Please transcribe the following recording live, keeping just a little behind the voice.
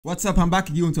What's up? I'm back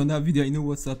again with another video. You know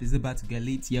what's up? It's about to get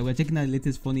late. Yeah, we're checking out the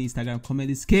latest funny Instagram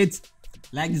comedy skits.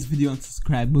 Like this video and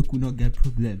subscribe. Make we not get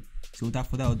problem. So without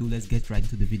further ado, let's get right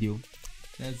into the video.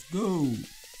 Let's go.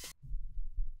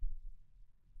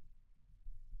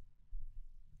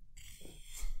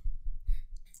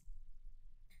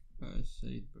 Oh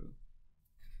shit, bro.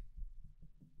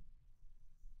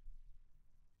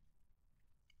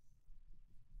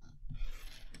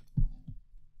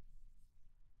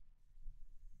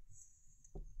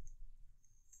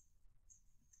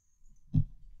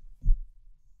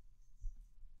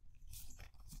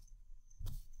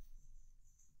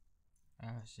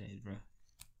 Ah shit, bro.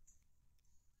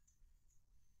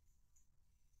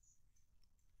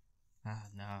 Ah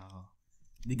no.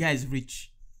 The guy is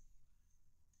rich.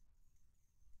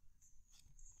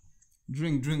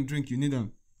 Drink, you need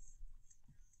them.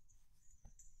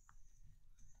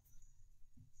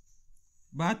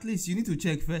 But at least you need to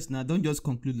check first now. Don't just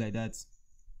conclude like that.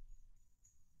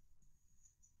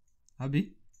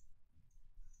 Abi?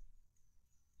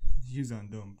 Use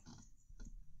and dump.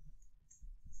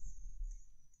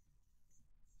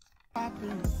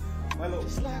 Hello.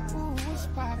 Just like, ooh, what's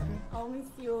poppin'? I'll miss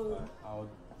you. I'll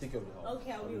take care of the house.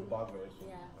 Okay, I will. I'll be back very soon.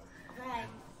 Yeah. Bye.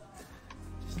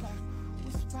 Just like,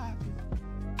 what's poppin'?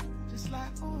 Just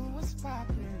like, ooh, what's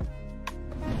poppin'?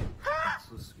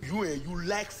 You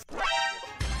like.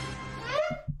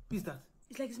 Who is that?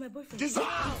 It's like it's my boyfriend. Just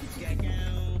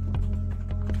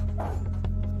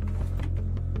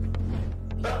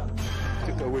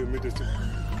Take away immediately.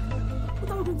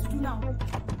 What are we going to do now?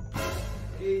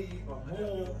 Hey,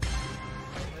 Mamo.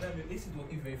 Madam, this is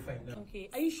working very fine now. Okay,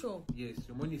 are you sure? Yes,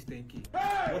 your money is 10K.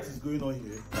 What is going on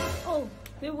here? Oh,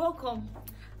 you're welcome.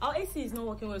 Our AC is not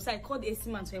working well, so I called the AC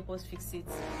man to help us fix it.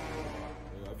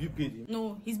 Have you paid him?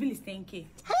 No, his bill is 10K. Okay.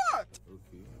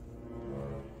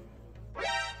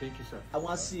 Thank you, sir. I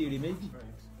want to see it, maybe.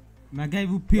 My guy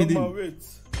will pay Come on, him. wait.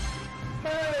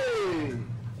 Hey!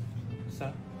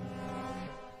 Sir?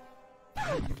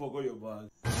 You forgot your bag.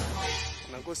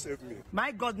 Now go save me.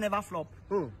 My God never flop.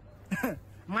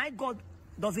 My God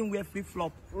doesn't wear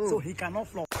flip-flop, so he cannot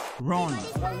flop. Run.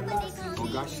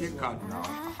 Oga, shake card now.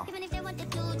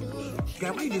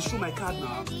 Guy, why you dey show my card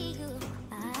now?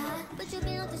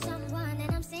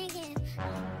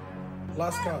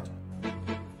 Last card.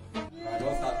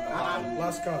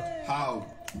 Last card. How?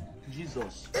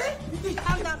 Jesus.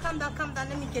 Calm down.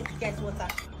 Let me get you guys water.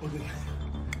 Okay.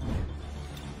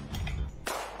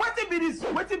 What be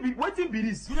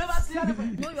this? You never see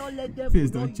anybody. No, you let them.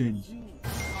 Face don't change.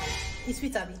 It's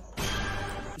sweet, Abby.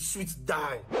 Sweet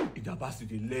die. It about to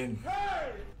learn.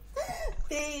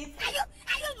 Babe. Are you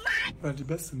mad? You are the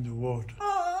best in the world.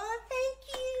 Oh, thank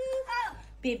you.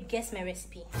 Babe, guess my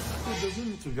recipe. It doesn't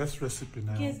need to guess recipe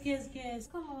now. Guess.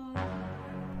 Come on.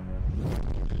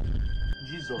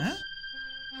 Jesus. Huh?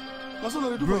 That's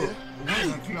what I do Bro, for you.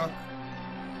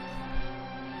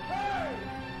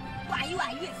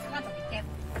 Are you a smart of the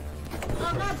devil?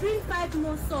 I'm not bring 5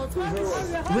 more salt.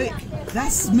 Wait,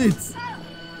 that's Smith.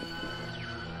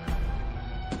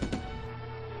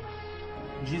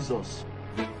 Jesus.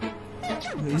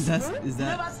 Is that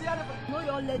Never see anybody. No,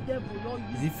 you let them.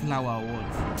 is it flour or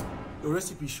what? Your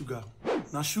recipe is sugar.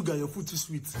 Now sugar, your food too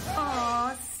sweet.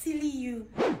 Aw, silly you.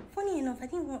 Funny enough, I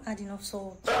didn't even add enough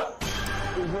salt.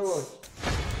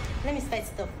 Let me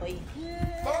spice it up for you.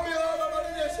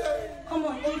 Come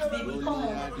on, eat, baby.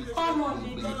 Come on,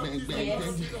 baby. Yes.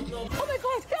 Oh my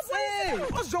God! Hey,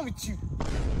 what's wrong with you?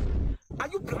 Are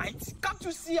you blind? Can't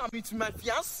you see I'm with my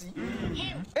fiancé?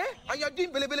 Eh? And you're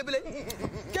doing bele.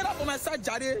 Get up on my side,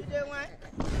 Jade.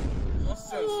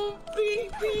 Oh,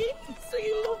 baby. So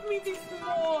you love me this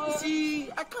much. See,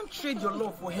 I can't trade your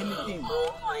love for anything.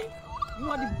 Oh my God. You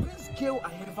are the best girl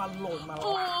I ever loved in my life. Oh.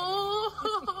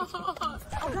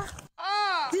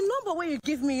 The number where you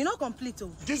give me, you're not complete.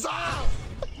 Oh.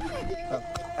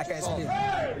 I can explain.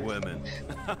 Women.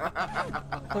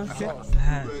 Let's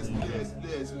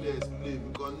play. We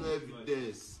got no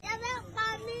evidence.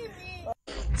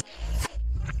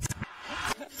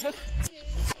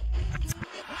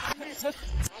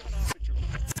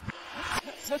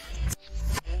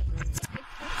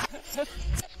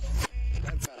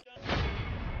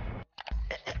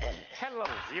 Hello,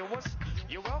 viewers.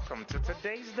 You're welcome to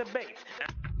today's debate.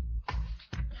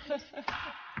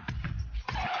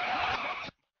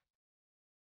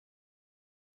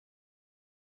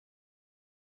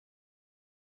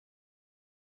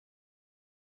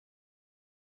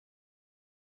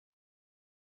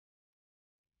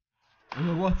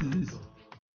 What is this?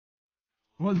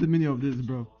 What's the meaning of this,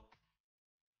 bro?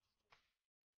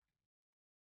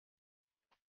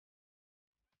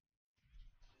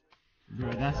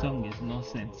 Bro, that song is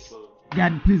nonsense.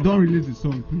 God, please don't release the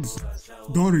song, please.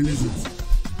 Don't release it.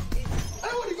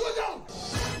 Everybody go down!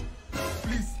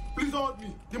 Please don't hurt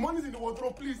me. The money's in the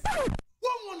wardrobe, please.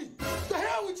 What money? The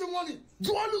hell with your money?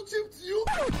 Do I look cheap to you?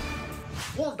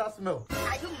 What's that smell?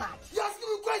 Are you mad? You asking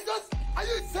me questions? Are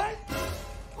you insane?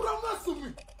 Promise to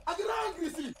me. I get angry,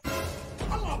 see.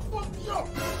 I'm gonna fuck you up.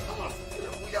 I'm gonna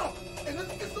strip you up. And then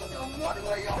get something money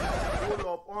way up. Hold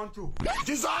up, on to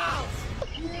Jesus! How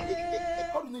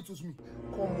do you need to me?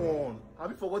 Come on.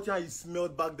 Have you forgotten how you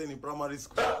smelled back then in primary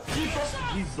school?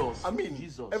 Jesus. I mean,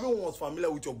 Jesus. Everyone was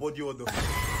familiar with your body odor.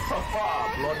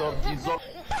 Blood of Jesus.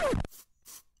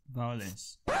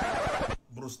 Violence.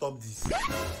 Bro, stop this.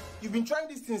 You've been trying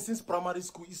this thing since primary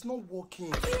school. It's not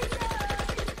working.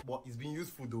 But it's been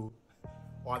useful though.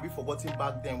 Or have you forgotten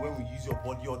back then when we used your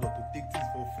body odor to take things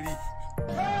for free?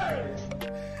 Hey!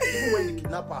 Even when the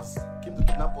kidnappers came to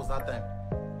kidnap us that time,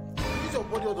 we used your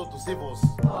body odor to save us.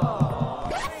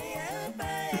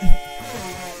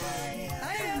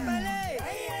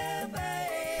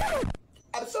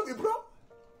 I'm sorry, bro.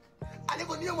 I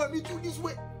never knew I meet you this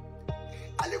way.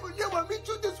 I never knew I meet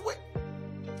you this way.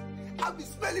 I've been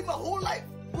spending my whole life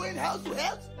going house to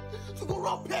house to go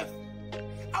rob Pep.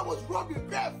 I was robbing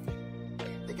Pep.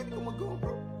 They can become a girl,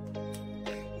 bro.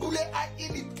 Bullet, I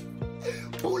in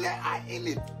it. Bullet, I in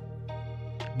it.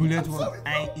 Bullet was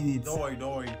I in it. Don't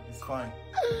worry. It's fine.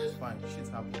 It's fine. Shit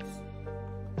happens.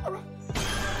 Alright.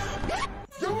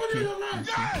 You're running your line.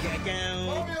 Get down.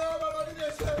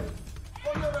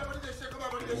 Blood of Jesus,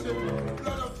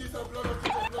 blood of Jesus, blood.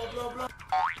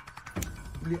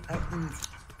 Bullet, I in it.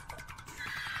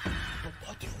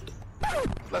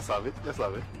 Let's have it.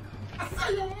 I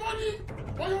say your money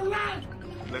or your life.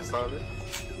 Let's have it.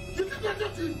 You did not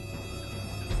get it.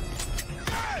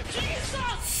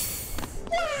 Jesus!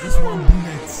 This one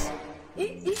bullet.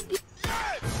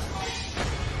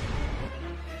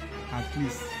 At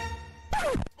least.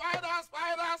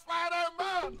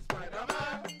 Spider-Man.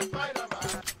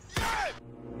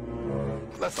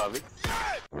 Let's have it.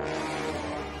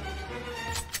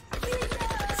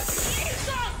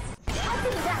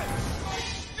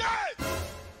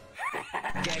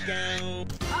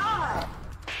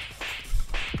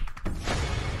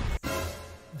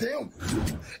 Damn!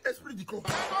 Esprit du corps.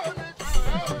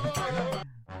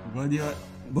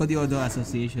 Body Odor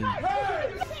Association. No.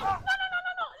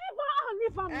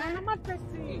 Leave him, man. I'm not thirsty.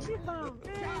 Leave him.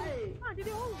 Hey. Man, did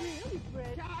they hungry? Let me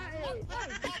bread.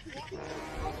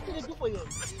 What did they do for you?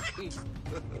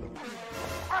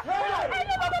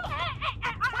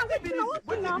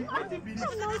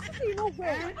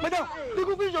 Madam, they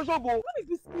go finish your shop. What is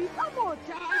this, please? How much?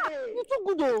 You're too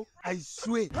good though. I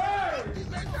swear.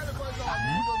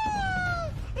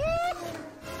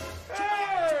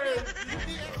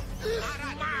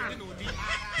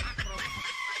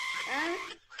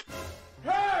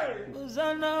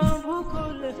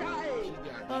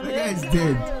 The guy is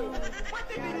dead.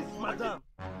 Madam,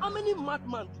 how many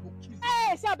madman will kill you?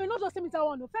 Hey, see, I've been not just saying that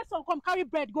one. First one come carry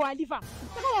bread, go, I leave him.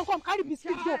 Second one come carry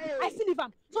biscuit, go, I still leave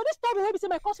him. So this time when we say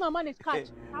my customer manage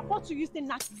catch, I bought to use the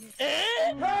nasty.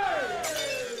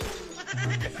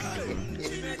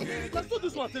 Let's do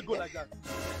this one, take go like that.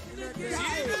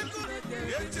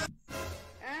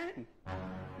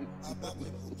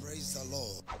 Praise the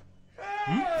Lord.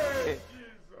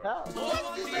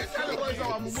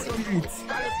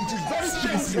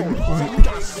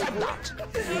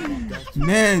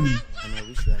 Man.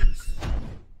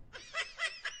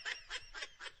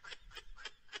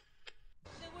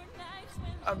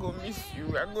 I go miss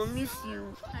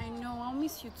you. I know, I'll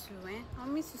miss you too, eh? I'll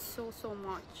miss you so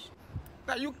much.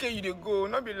 Now UK you dey go,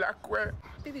 not be like where.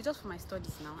 Baby, just for my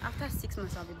studies now. After 6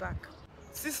 months, I'll be back.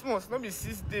 6 months, not be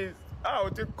 6 days.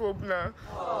 I'll take cope now.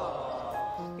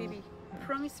 Baby,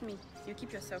 promise me you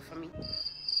keep yourself for me.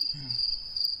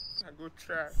 I go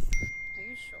try. Are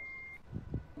you sure?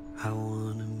 I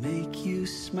wanna make you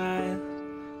smile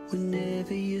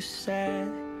whenever you're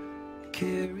sad.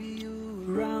 Carry you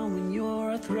around when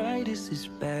your arthritis is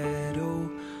bad. Oh,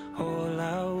 all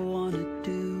I wanna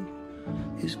do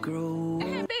is grow.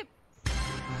 Hey, babe.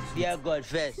 Dear God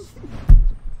first. And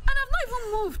I've not even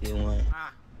moved. You want?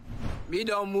 Me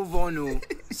don't move on, no.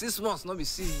 6 months, not be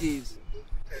 6 days.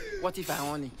 What if I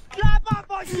want it? Clap up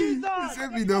for Jesus! He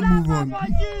said we don't move on. For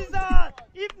Jesus!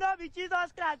 If not be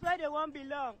Jesus Christ, where they won't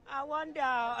belong? I wonder.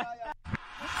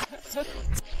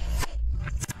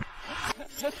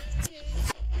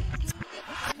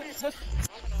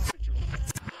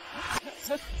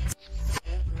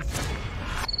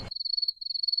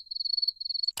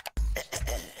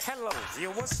 Hello,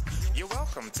 viewers. You're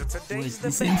welcome to Wait, today's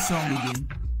the same song again.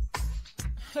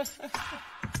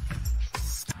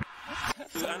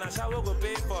 And Ashawo go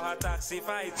pay for her taxi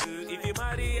fight too. If you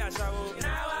marry Ashawo,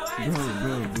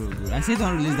 bro. I say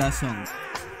don't release that song.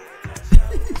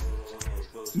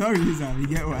 No release them, you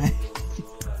get why.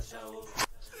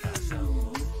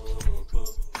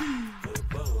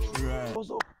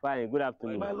 Fine, good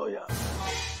afternoon. My lawyer.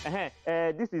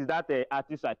 This is that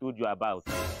artist I told you about.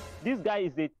 This guy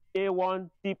is a A1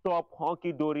 tip-top,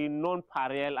 honky-dory,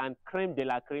 non-parallel and creme de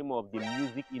la creme of the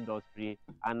music industry,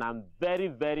 and I'm very,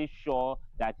 very sure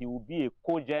that he will be a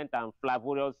cogent and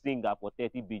flavorous singer for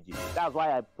 30 BG. That's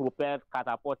why I propelled,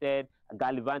 catapulted,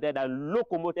 gallivanted, and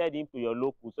locomoted him to your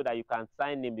local so that you can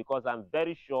sign him, because I'm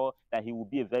very sure that he will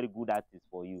be a very good artist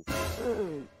for you.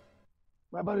 Hey,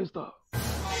 my barrister.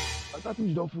 I thought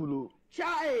you don't fool.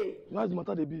 Chai! Now it's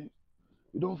matter they be.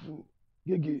 You don't fool.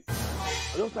 Gege.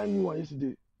 I just signed new one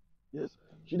yesterday. Yes.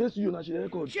 She did see you now, she did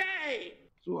record. Chai!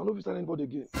 So I know if you sign anybody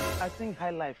again. I sing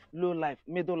high life, low life,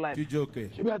 middle life. You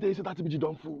joking? She be I tell you say 30 BG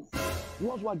don't fool. The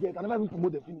ones who I get, I never even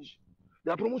promote them finish.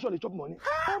 Their promotion, they chop money.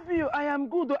 Help you, I am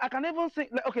good though. I can even sing.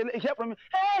 Like, okay, hear from me.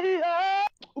 Hey,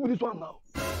 who be this one now?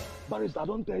 Barrister, I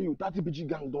don't tell you, 30 BG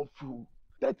gang don't fool.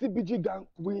 30 BG gang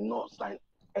will not sign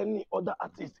any other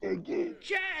artist again.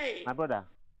 Jay! My brother,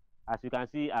 as you can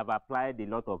see, I've applied a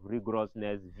lot of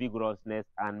rigorousness, vigorousness,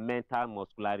 and mental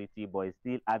muscularity, but is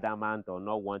still adamant on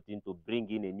not wanting to bring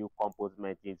in a new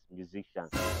composite musician.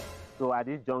 So at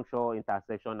this juncture,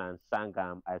 intersection, and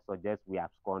Sangam, I suggest we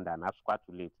abscond and absquat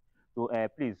too late. So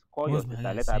please call your sister,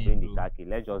 let her bring the khaki.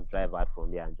 Let's just drive out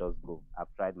from here and just go.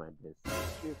 I've tried my best.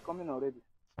 She's coming already.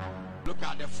 Look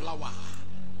at the flower.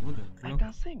 I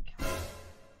can sing.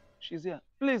 She's here.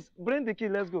 Please, bring the key,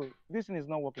 let's go. This thing is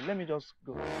not working. Let me just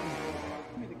go.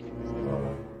 Give me the key.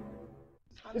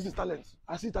 This is talent.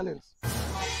 I see talent.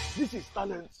 This is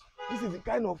talent. This is the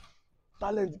kind of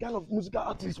talent, the kind of musical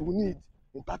artist we need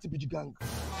in 30 BG gang.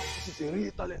 This is a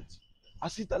real talent. I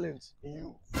see talent in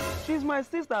you. She's my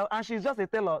sister and she's just a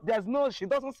teller. She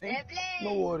doesn't sing.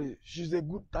 No worry. She's a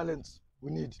good talent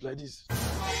we need like this.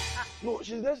 No,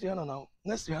 she's next Rihanna now.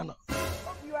 Next Rihanna.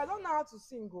 You, I don't know how to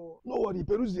sing. Oh. No worry,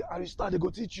 Peru's the Arista, they go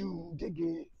teach you.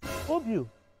 Gege. Hope you.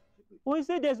 We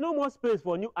say there's no more space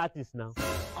for new artists now.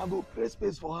 I go create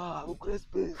space for her. I go create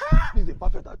space. This is the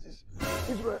perfect artist.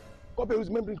 Israel, call Peru's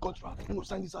membrane contract. You know,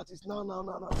 sign this artist now.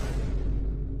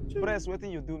 Press, what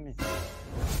you do me?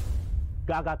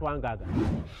 Gaga to one gaga.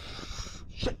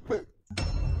 Shit,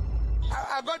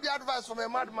 I got the advice from a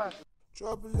madman.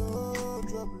 That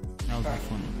was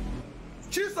funny.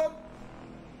 Cheese up!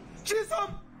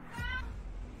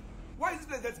 Why is this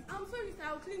place dirty? I'm sorry, sir.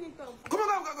 I'll clean it up. Come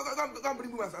on,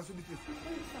 bring me and sweep this place.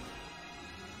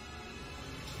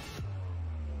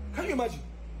 Can you imagine?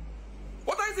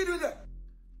 What are you doing there?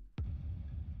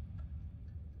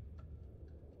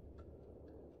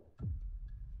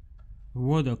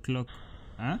 What o'clock?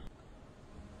 Huh?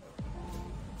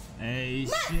 Hey,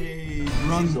 shit.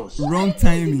 Wrong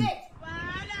timing.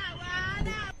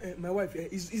 My wife,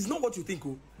 it's not what you think,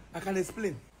 oh. I can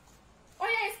explain. Oh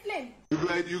yeah, explain.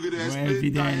 You can explain.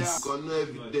 Evidence. Got no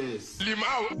evidence.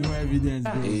 No evidence,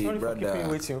 bro. Hey, sorry brother. for keeping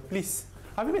you waiting. Please,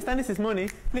 have you been standing since morning?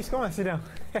 Please come and sit down.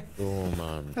 Oh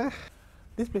man.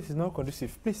 This place is not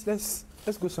conducive. Please, let's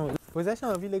go somewhere. Possession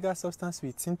of illegal substance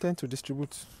with intent to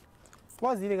distribute.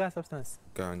 What's the illegal substance?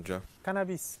 Ganja.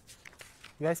 Cannabis.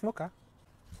 You are a smoker?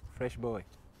 Fresh boy.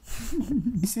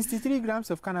 63 grams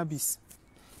of cannabis.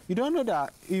 You don't know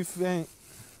that if...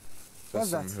 what's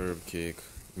some that? herb cake.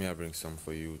 May I bring some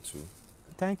for you too?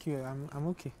 Thank you. I'm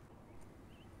okay.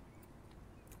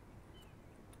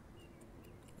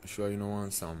 Sure you don't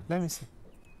want some? Let me see.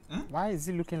 Huh? Why is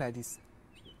it looking like this?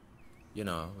 You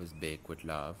know, it's baked with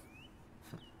love.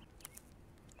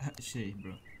 Shit,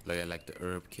 bro. Like the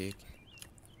herb cake.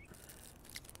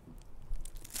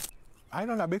 I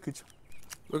don't bake it.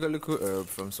 We got a little herb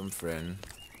from some friend.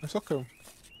 It's okay.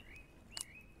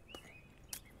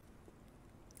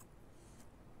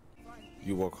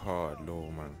 You work hard,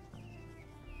 though, man.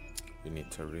 You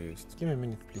need to rest. Give me a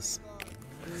minute, please.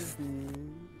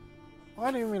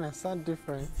 What do you mean I sound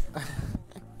different?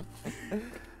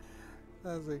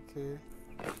 That's okay.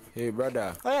 Hey,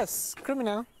 brother. Oh, yes,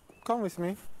 criminal. Come with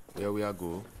me. Where we are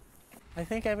go? I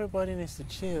think everybody needs to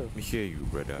chill. Me hear you,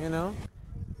 brother. You know?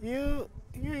 You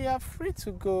are free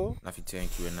to go. Nothing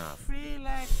thank you enough. Free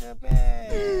like a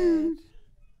bird.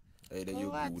 Hey, that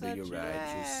you good, that you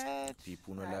righteous.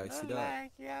 People no like see that.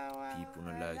 People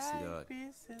no like see that.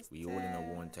 We all in a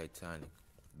one Titanic.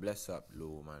 Bless up,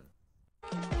 low man.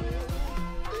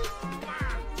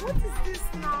 What is this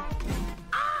now?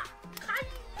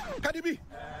 Cardi B,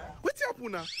 what's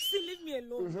happening now? Still leave me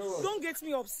alone. Don't get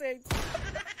me upset.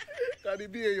 Cardi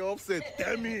B, you're upset.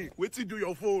 Tell me, wait till do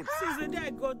your phone. Since the day I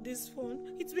got this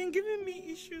phone, it's been giving me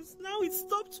issues. Now it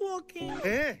stopped working.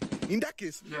 In that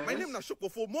case, my name is Shop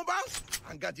for mobiles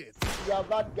and gadgets. You are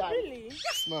bad guy. Really?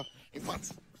 Yes, now. In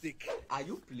fact, take. Are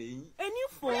you playing? A new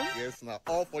phone? Yes, now.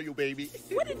 All for you, baby.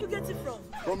 Where did you get it from?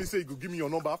 Promise you could give me your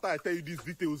number after I tell you these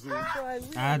details.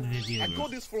 Add video. I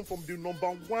got this phone from the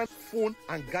 #1 phone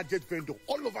and gadget vendor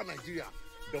all over Nigeria,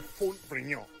 the Phone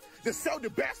Premium. They sell the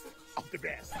best of the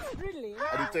best. Really?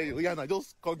 I will tell you, Yana,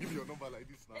 just can't give me your number like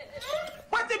this now.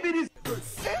 What the be this?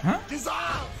 Huh?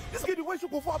 This kid, the way you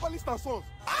go for Abalist and Sons.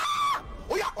 Ah!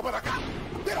 Oh yeah, Obaraka.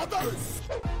 They are done.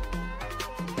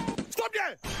 Stop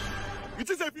there! You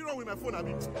think if you wrong with my phone, I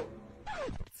mean,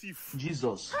 thief.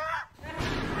 Jesus.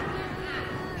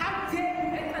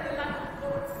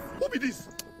 What be this?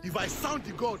 If I sound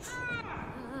the gods.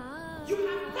 You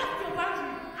have lost your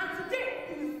battery, and today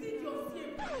you will see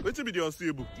your shame. Wait till be the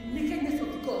unseeable. The nakedness of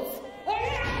the gods. Oh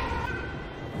yeah!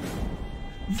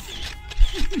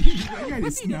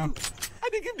 I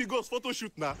didn't give the ghost photo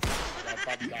shoot now.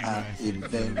 A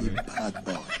very bad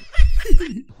boy.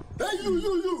 Hey,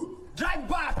 you! Drive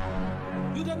back!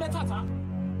 You the metata?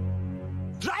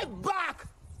 Drive back!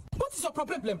 What is your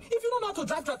problem? If you don't know how to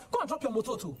drive, go and drop your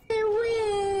motor too.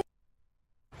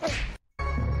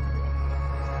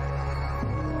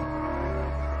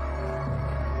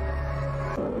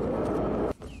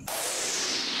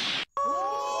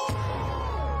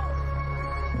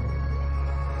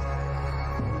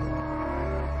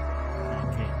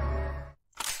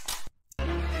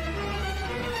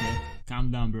 Calm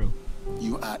down, bro.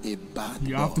 You are a bad boy.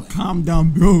 You have to calm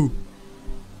down, bro.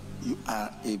 You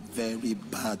are a very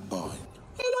bad boy.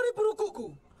 Hey, Lori Burukuku.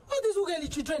 All these ugly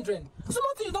children. Some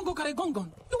of you don't go carry gun.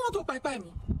 You want to buy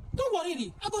me. Don't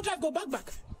worry, I go drive, go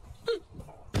back.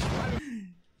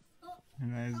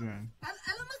 Nice one.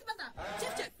 Hello, Makabata.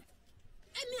 Chef.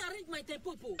 Let me arrange my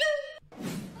tempo. Makabata,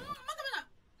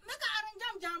 make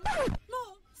arrange jam. No,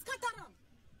 scatter them.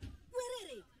 Where are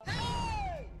they?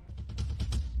 Hey!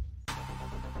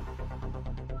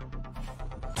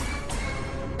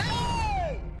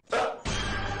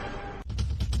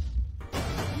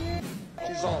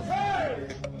 She's off.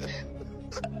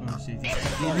 Oh shit.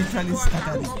 He literally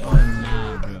scattered it. Oh no,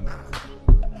 bro.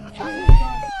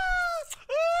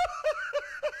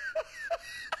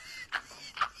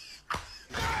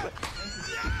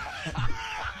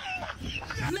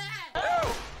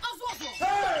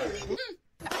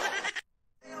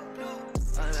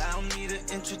 Allow me to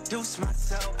introduce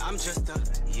myself. I'm just a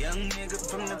young nigga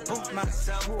from the booth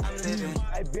myself. I'm living.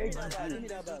 I beg you.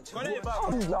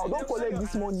 Please now, don't collect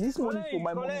this money. This money for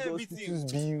my mom's hospital's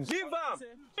bills. Give him.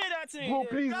 Pay that thing. Bro,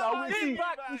 please now wait. See,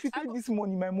 if you take this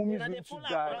money, my mom is going to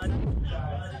die.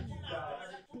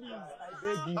 Please, I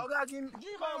beg you. Okay, give him.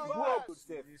 Bro.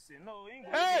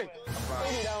 Hey!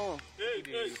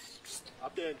 Hey.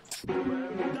 Up there.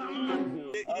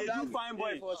 They do fine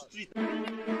boy for street.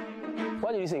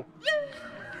 What did you say?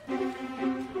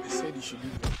 They said you should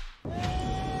leave.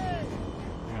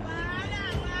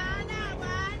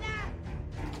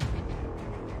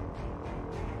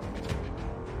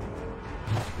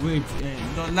 Wait,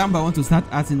 LordLamba want to start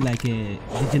acting like a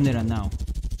Degeneral now.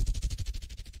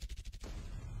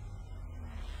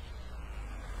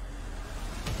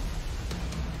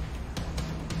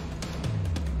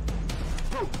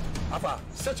 Alpha,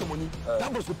 set your money.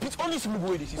 That bros will beat all these people.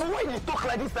 But why they talk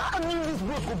like this? I mean, these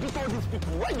bros will beat all these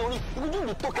people. Why don't you do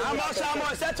the talk?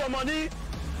 Shamo, set your money.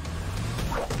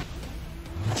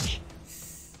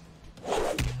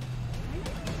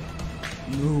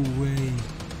 No way.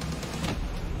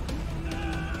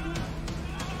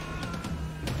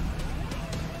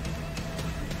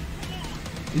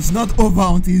 It's not over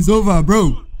until it's over,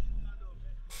 bro.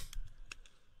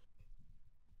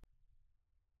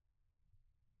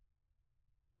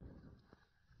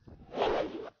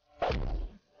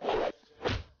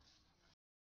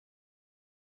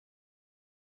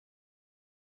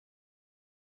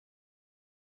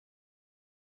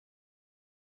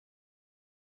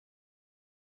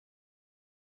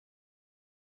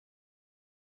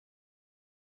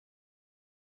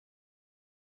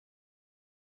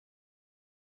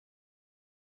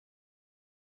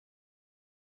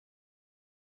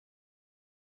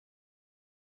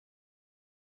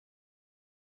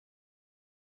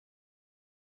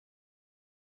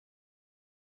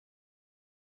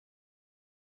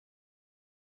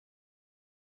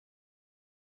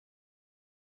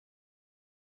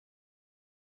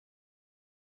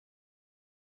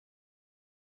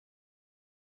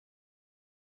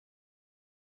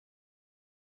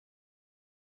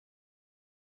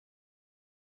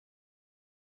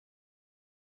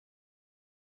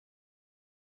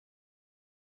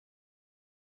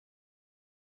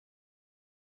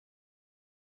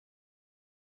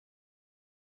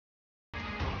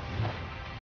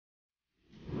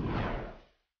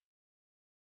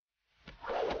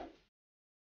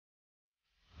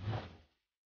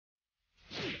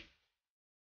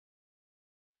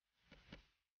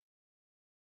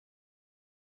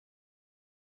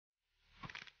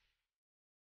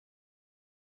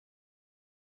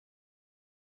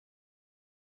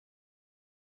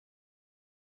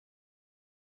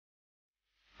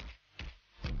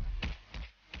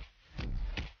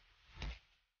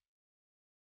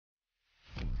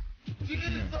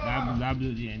 That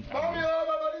blew the end. Come here,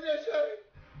 my body they shake.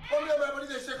 Come here, my body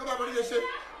they shake. Come on, my body they shake.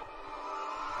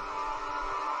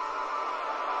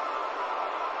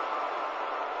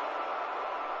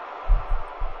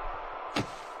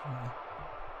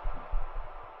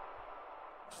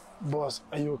 Boss,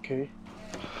 are you okay?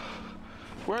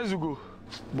 Where's you go?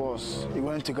 Boss, he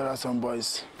went to gather some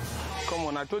boys. Come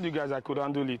on, I told you guys I could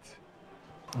handle it.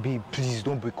 Babe, please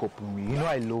don't break up with me. You know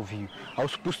I love you. I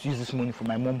was supposed to use this money for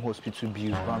my mom's hospital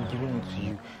bills, but I'm giving it to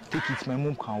you. Take it, my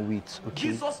mom can't wait, okay?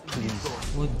 Jesus, please.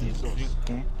 What Jesus?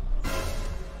 Okay?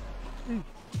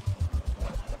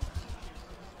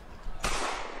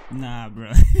 Nah,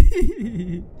 bro.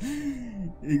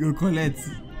 You go collect.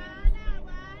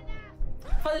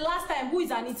 For the last time, who is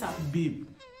Anita? Babe,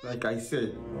 like I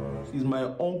said, she's my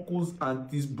uncle's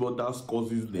auntie's brother's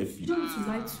cousin's nephew. You don't need to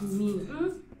lie to me.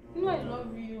 You know I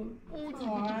love you.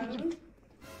 Aww.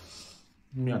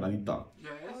 Me and Anita,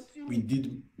 we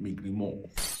did Migrimo.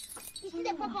 You see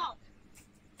the pop up?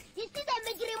 You see the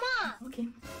Migrimo? Okay.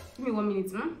 Give me 1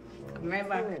 minute, man. I'll be right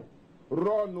back.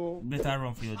 Run, no. Better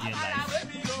run for your dear life.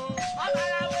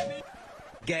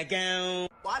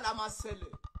 While I'm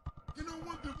selling. You know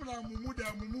what people are mumu, they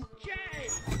are mumu.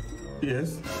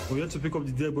 Yes, we have to pick up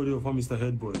the dead body of our Mr.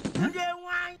 Headboy.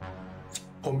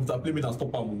 Come, Mr. Playmate and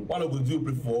stop him. Why not go do a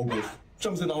play for August?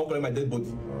 Chum said I won't collect my dead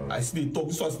body. I see they talk,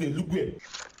 this one say look where.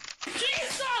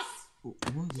 Jesus!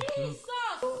 Jesus!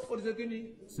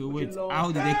 So wait,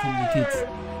 how did they communicate?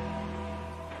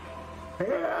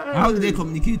 How did they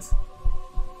communicate?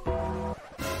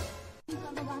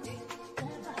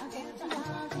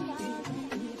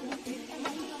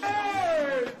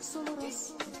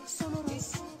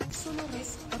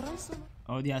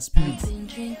 Oh, they are spirits.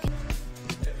 Wait,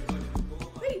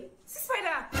 see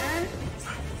spider!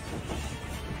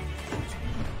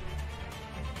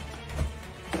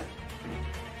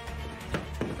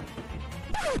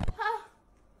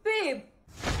 Babe!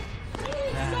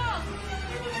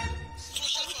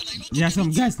 There are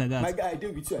some guys like that. My guy, I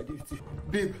did with you,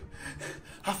 Babe,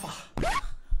 how far?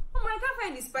 Oh my, I can't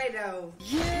find the spider.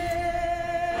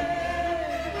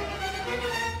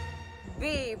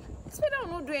 Babe, spider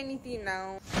will not do anything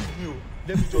now. No,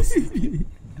 let me just sleep here.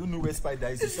 Don't know where spider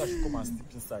is, so I should come and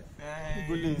sleep inside.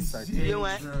 Go lay inside. You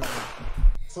want?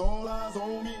 All eyes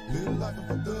on me, little life of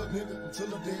a thug nigga until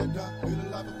the day I die. Little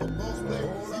life of a boss player,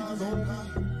 all eyes on me.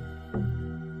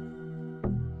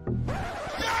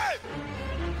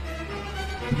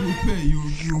 You pay,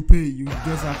 you pay, you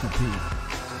just have to pay.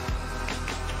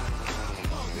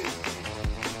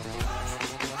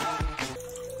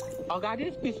 Okay,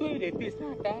 this piece where they pay,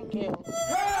 thank you.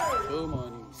 So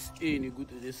money, skin good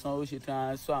to the sun, she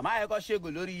transform. I got she go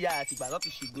lori ya, but got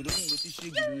she go lori, go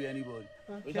she go lori anybody.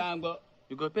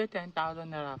 You go pay 10,000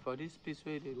 naira for this piece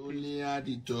where they pay. Only at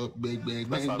the top, bang.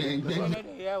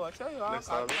 Yeah, what show you?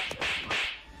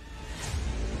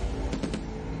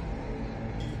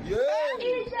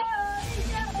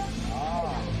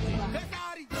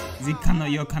 Is it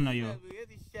Kanoyo?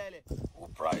 Who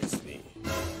priced me?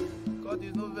 Cut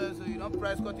is no verse, so you don't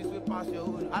price cut is way past your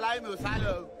own. Allow me to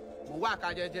sell work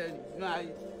at the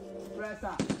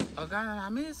presser. Okay, I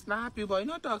mean snap you, but you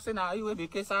know talk say now you will be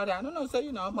case out there. I don't know say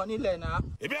you know money lay now.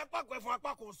 If you pack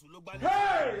for look bad.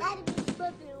 Hey!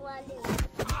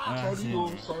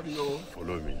 Sorry.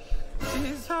 Follow me.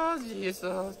 Jesus.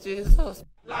 What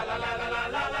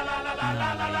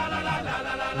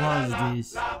is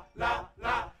this?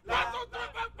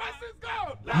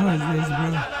 What is this, bro?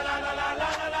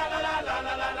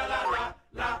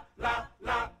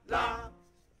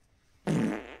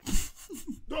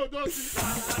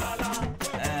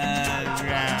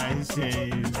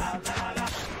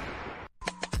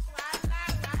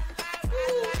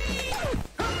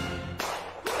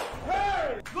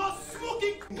 No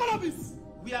smoking cannabis!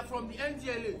 We are from the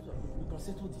NDLA. We can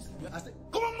settle this.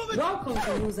 Come on, move it! Welcome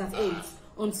to News at 8.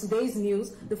 On today's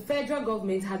news, the federal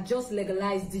government had just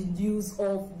legalized the use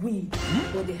of weed,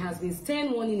 but there has been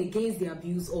stern warning against the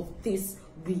abuse of this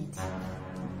weed.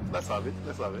 Let's have it.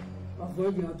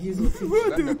 Avoid the abuse of it.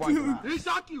 What do you do? He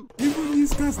shock you. Even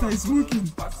this caster is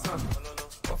smoking.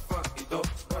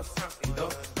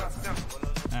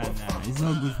 Nah, it's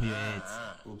not good for your head.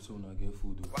 Hope so, not get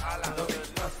food.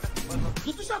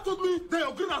 The teacher told me that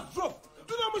your grade has dropped.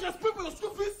 Do you know how much I spent for your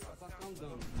school fees?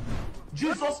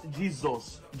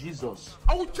 Jesus. I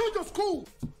will change your school.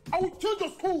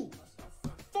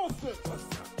 Don't say.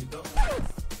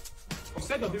 You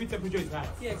said your baby temperature is high.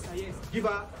 Yes. Give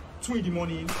her 2 in the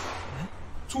morning,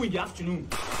 2 in the afternoon,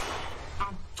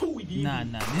 and 2 in the evening.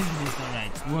 Nah, this is not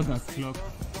right. What a clock.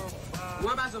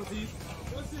 What about some tea?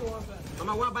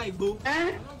 Mama, what about Igbo?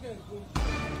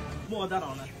 More than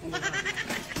on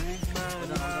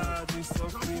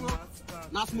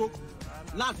Now smoke.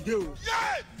 Last go.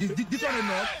 This one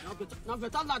enough. Now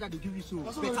better lad that they give you so.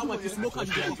 Better what you smoke and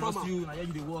you go from you. Now you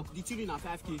dey work. The thing na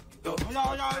 5K.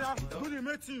 Yeah. Who the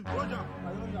mate team?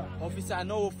 Officer, I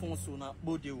know phone so na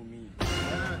bode with me.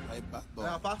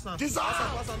 Yeah, pass on. Jesus.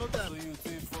 Pass on no time. So you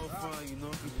take for fun, you know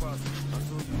you pass. That's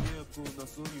all you hear, cool.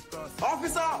 That's all you pass.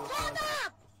 Officer!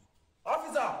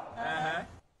 Officer!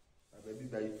 I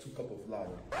believe that you 2 cups of lard.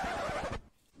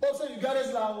 Oh, so you got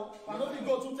this now. I know you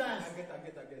go 2 times. I get.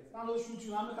 I don't shoot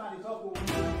you. I'm not going to talk over.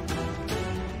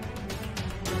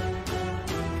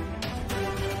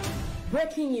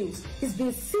 Breaking news. It's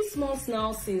been 6 months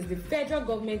now since the federal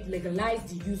government legalized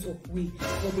the use of weed,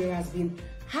 but there has been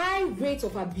high rate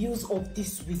of abuse of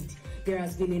this weed. There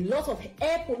has been a lot of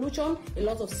air pollution, a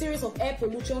lot of series of air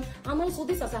pollution, and also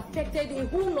this has affected a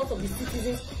whole lot of the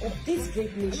citizens of this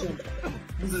great nation.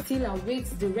 We still await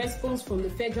the response from the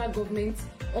federal government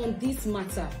on this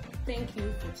matter. Thank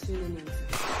you for tuning in.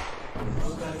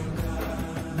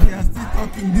 They are still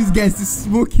talking. This guy is still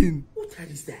smoking. Who the hell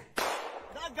is that?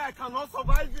 That guy cannot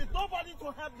survive it. Nobody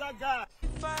to help that guy.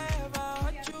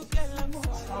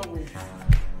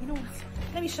 You know what?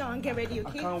 Let me shower and get ready,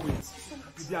 okay? I can't wait.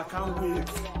 Baby, I can't wait.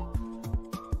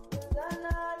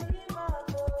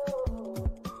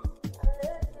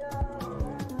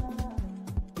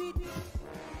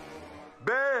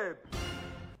 Babe!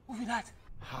 Who is that?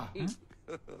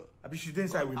 I be shooting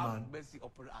inside with man.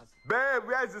 Babe,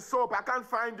 where is the soap? I can't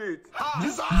find it.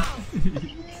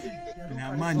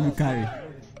 Nah, man, you carry.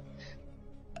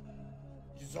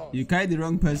 You carry the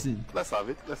wrong person. Let's have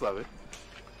it.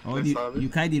 Or you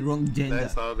carry the wrong gender.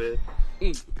 Let's have it.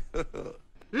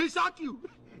 He shot you.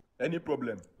 Any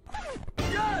problem?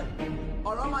 Yeah!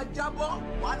 Ọ̀rọ̀ máa jábọ́,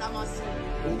 wàá dá máa sí.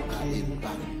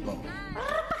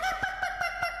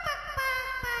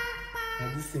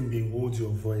 This thing they hold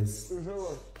your voice.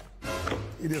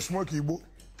 It is smoky, Igbo.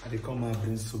 They come and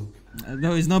bring soap.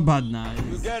 No, it's not bad now.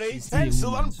 You get it?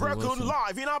 Pencil and broken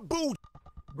live in our boot.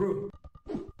 Bro,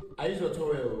 I use your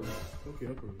towel. Okay,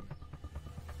 no problem.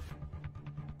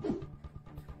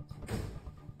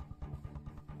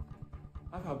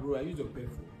 Alpha, bro, I use your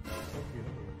pencil. Okay,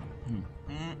 no problem.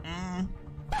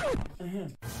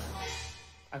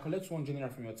 I collect 1 general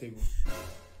from your table.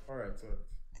 Alright.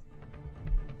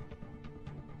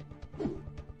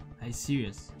 Are you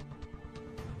serious?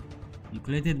 You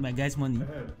collected my guy's money?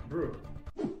 Bro,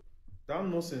 that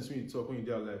nonsense when you talk when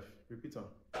you're alive. Repeat it.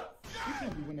 You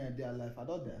can't be when they're alive. I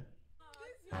don't there.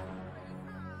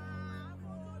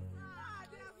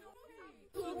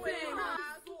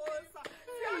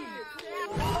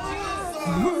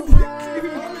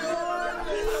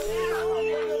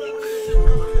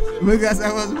 Because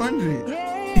I was wondering.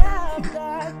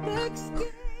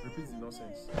 Repeat the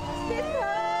nonsense.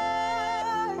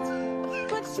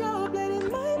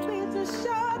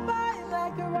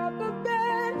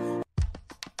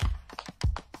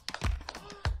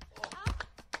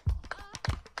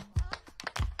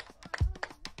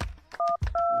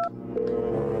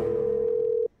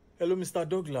 Hello, Mr.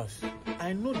 Douglas.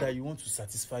 I know that you want to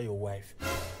satisfy your wife.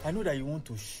 I know that you want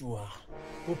to show her.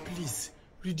 But please,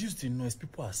 reduce the noise.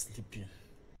 People are sleeping.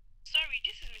 Sorry,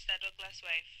 this is Mr. Douglas'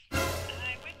 wife.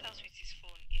 I went out with his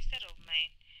phone instead of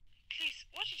mine. Please,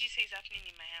 what did you say is happening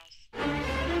in my house?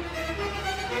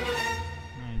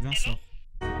 That's all.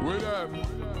 William,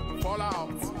 fall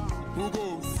out. Who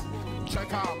goes?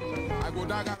 Check out. I go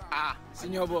dagger.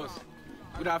 Senior boss.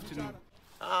 Good afternoon.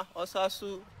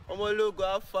 Osasu. Omologo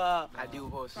Alpha. Adeo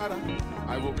boss.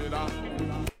 I go be that.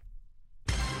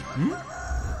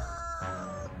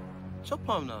 Chop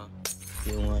him now.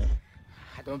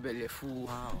 I don't believe fool.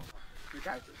 Wow.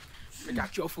 We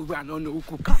got your food, but I don't know who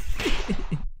cook.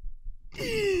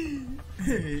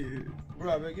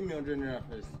 Bro, give me 100 naira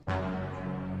first.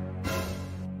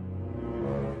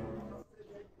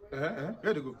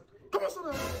 Where to go? Come on,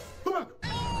 son. Come back.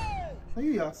 Are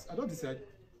you yes? I don't decide.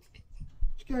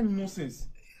 You can't nonsense.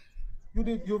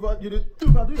 You overdo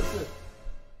yourself.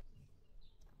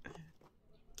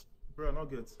 Bro, not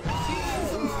get.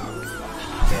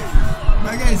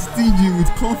 My guy is stingy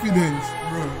with confidence,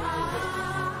 bro.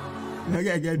 My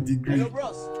guy get degree. Hello,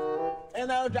 bros. And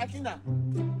now, Drakina.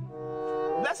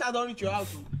 Bless I don't reach your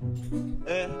house.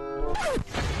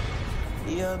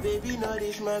 Your baby, not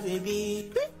this my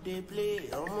baby. They play,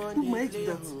 I'm on the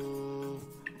play.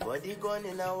 Body gone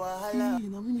in our hala.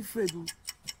 I'm in afraid.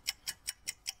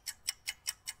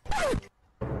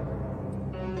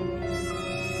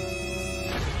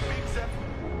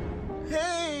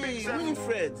 Hey,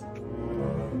 Winifred.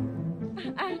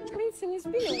 Clinton, it's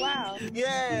been a while.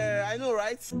 Yeah, I know,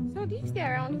 right? So do you stay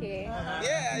around here?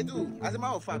 Yeah, I do. As a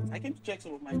matter of fact, I came to check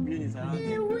some of my buildings around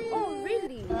here. Oh,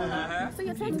 really? So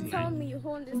you're trying to tell me you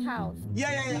own this house?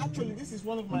 Yeah. Actually, this is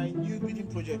one of my new building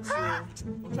projects. So I'm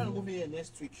trying to move here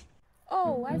next week.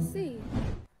 Oh, I see.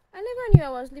 I never knew I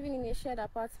was living in a shared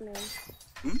apartment.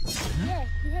 Yeah,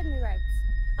 you heard me right.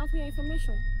 And for your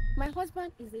information, my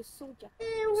husband is a soldier. So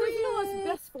if you know what's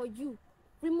best for you,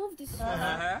 remove this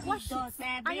wash it,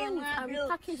 iron it, and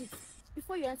repackage it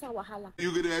before you enter Wahala.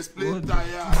 You gonna explain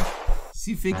Taya?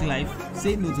 See fake life.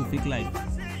 Say no to fake life.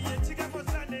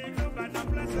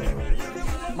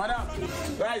 Madam,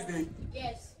 rice day?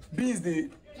 Yes. Beans day?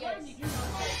 Yes.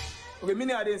 Okay,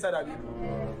 many are there inside of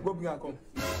it. Go bring and come.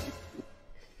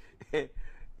 Hey!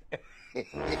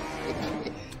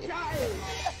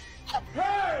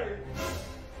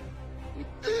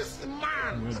 This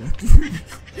man!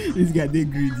 This guy, they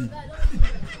greedy.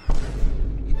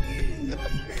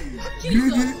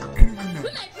 Greedy criminal.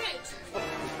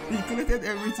 He collected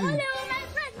everything.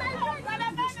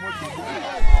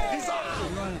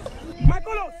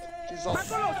 Michaelos!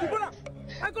 Jesus.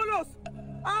 Michaelos!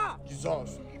 Ah!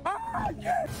 Jesus. Ah,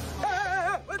 yes!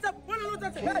 Hey, what's up? What is up?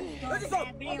 What's up?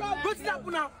 What's up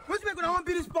now? What's make one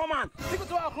be this poor man? People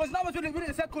to our close now, but they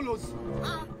say Colos.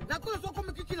 Ah, now Colos don't come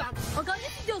to kill him. Okay,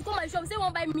 if you don't come my shop, say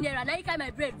one buy mineral, now you carry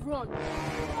my bread, run.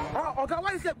 Ah, okay,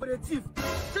 why is it for the thief?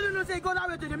 So you know say go that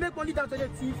way to make money down to the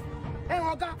thief. Hey,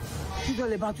 okay. It's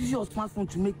all about using your smartphone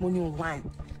to make money online.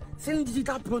 Selling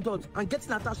digital products and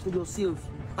getting attached to yourself.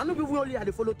 I know people only had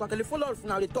the follow talk. They follow us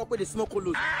now. They talk with the small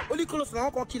colors. Only colors now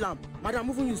can't kill them. Madam,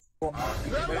 moving you.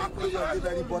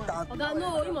 Very important. Okay,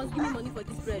 no, you must give me money for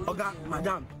this bread. Okay,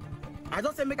 madam. I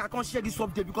just say make I can't share this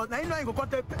update because now you know I go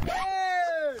contact.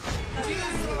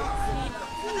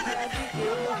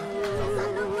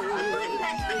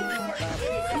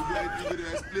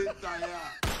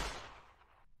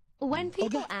 When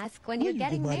people ask when you're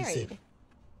getting married.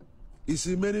 You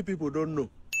see, many people don't know.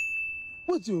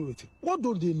 Wait. What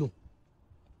don't they know?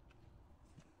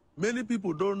 Many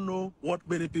people don't know what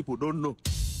many people don't know.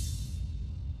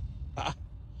 I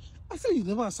said you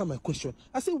never answer my question.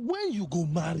 I said when you go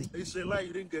marry. It's a lie,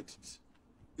 you didn't get it.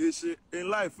 It's in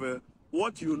life,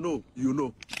 what you know, you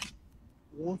know.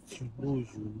 What you know,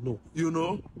 you know. You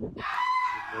know? You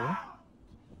know?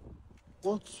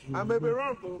 What you I may be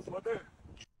wrong for them.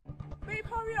 Babe,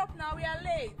 hurry up now, we are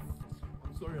late.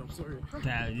 I'm sorry.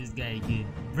 God, this guy again.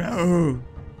 Bro!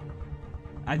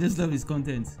 I just love his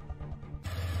content.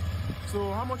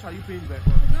 So how much are you paying back?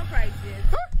 No price yet.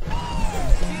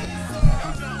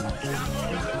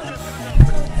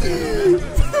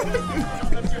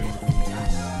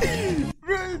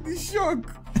 Bro, the shock.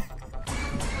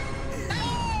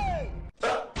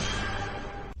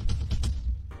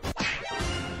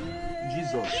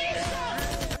 Jesus.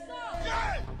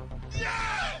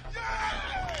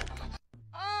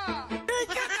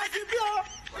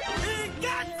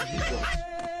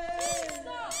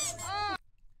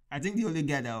 I think the only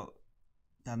guy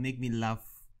that make me laugh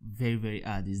very, very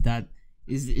hard is that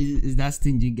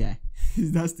stingy guy.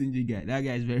 Is that stingy guy. That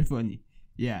guy is very funny.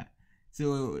 Yeah.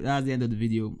 So that's the end of the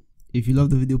video. If you love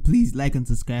the video, please like and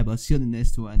subscribe. I'll see you on the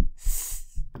next one.